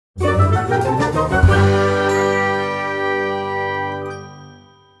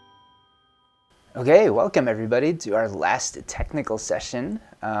Okay, welcome everybody to our last technical session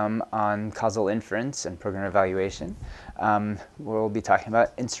on causal inference and program evaluation. We'll be talking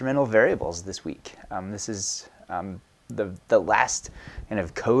about instrumental variables this week. This is the last kind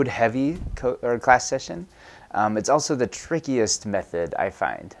of code-heavy class session. It's also the trickiest method I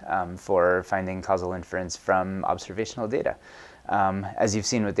find for finding causal inference from observational data. As you've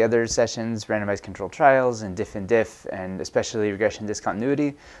seen with the other sessions, randomized controlled trials and diff, and especially regression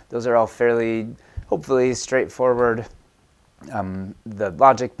discontinuity, those are all fairly, hopefully, straightforward. The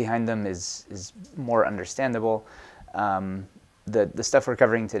logic behind them is more understandable. The stuff we're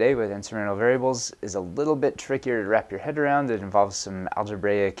covering today with instrumental variables is a little bit trickier to wrap your head around. It involves some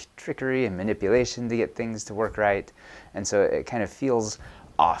algebraic trickery and manipulation to get things to work right. And so it kind of feels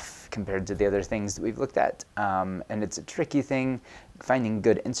off compared to the other things that we've looked at. And it's a tricky thing. Finding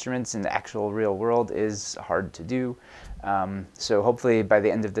good instruments in the actual real world is hard to do. So hopefully by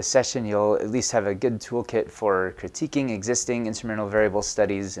the end of this session, you'll at least have a good toolkit for critiquing existing instrumental variable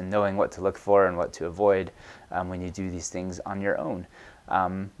studies and knowing what to look for and what to avoid when you do these things on your own.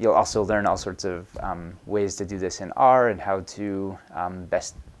 You'll also learn all sorts of ways to do this in R and how to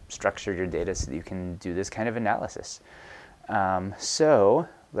best structure your data so that you can do this kind of analysis. So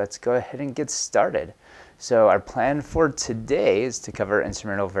let's go ahead and get started. So our plan for today is to cover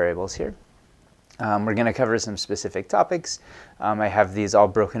instrumental variables here. We're going to cover some specific topics. I have these all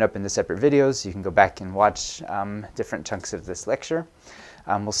broken up into separate videos. You can go back and watch different chunks of this lecture.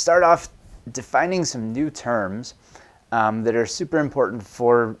 We'll start off defining some new terms that are super important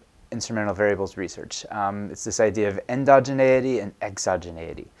for instrumental variables research. It's this idea of endogeneity and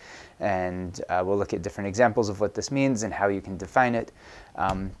exogeneity. And we'll look at different examples of what this means and how you can define it.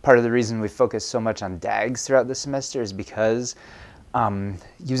 Part of the reason we focus so much on DAGs throughout the semester is because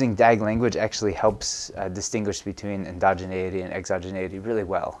using DAG language actually helps distinguish between endogeneity and exogeneity really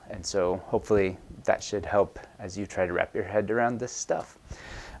well. And so hopefully that should help as you try to wrap your head around this stuff.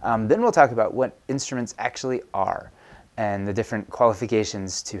 Then we'll talk about what instruments actually are and the different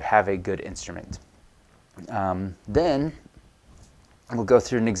qualifications to have a good instrument. Then we'll go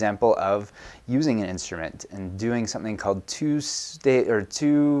through an example of using an instrument and doing something called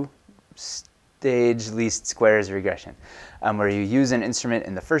two-stage least squares regression, where you use an instrument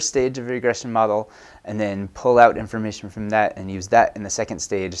in the first stage of a regression model and then pull out information from that and use that in the second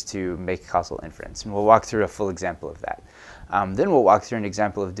stage to make causal inference. And we'll walk through a full example of that. Then we'll walk through an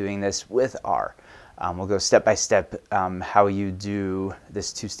example of doing this with R. We'll go step by step how you do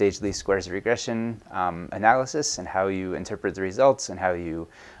this two-stage least squares regression analysis and how you interpret the results and how you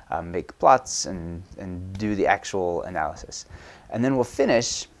make plots and do the actual analysis. And then we'll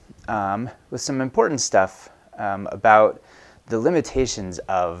finish with some important stuff about the limitations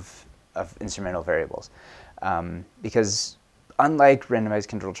of instrumental variables. Because unlike randomized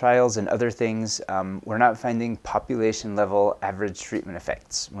controlled trials and other things, we're not finding population-level average treatment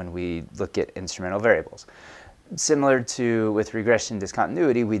effects when we look at instrumental variables. Similar to with regression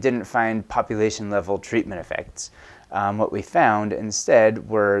discontinuity, we didn't find population-level treatment effects. What we found instead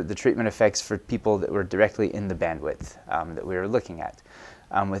were the treatment effects for people that were directly in the bandwidth that we were looking at.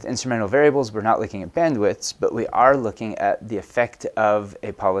 With instrumental variables, we're not looking at bandwidths, but we are looking at the effect of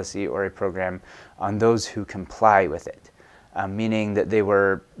a policy or a program on those who comply with it. Meaning that they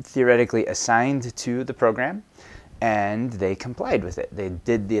were theoretically assigned to the program and they complied with it. They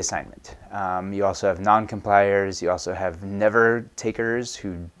did the assignment. You also have non-compliers. You also have never takers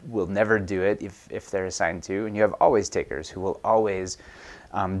who will never do it if they're assigned to. And you have always takers who will always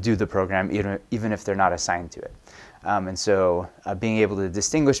do the program even if they're not assigned to it. And so being able to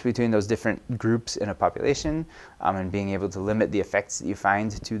distinguish between those different groups in a population and being able to limit the effects that you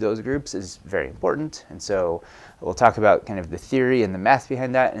find to those groups is very important. And so we'll talk about kind of the theory and the math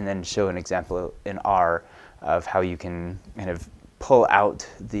behind that and then show an example in R of how you can kind of pull out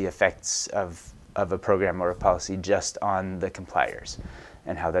the effects of a program or a policy just on the compliers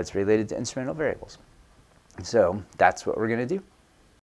and how that's related to instrumental variables. So that's what we're going to do.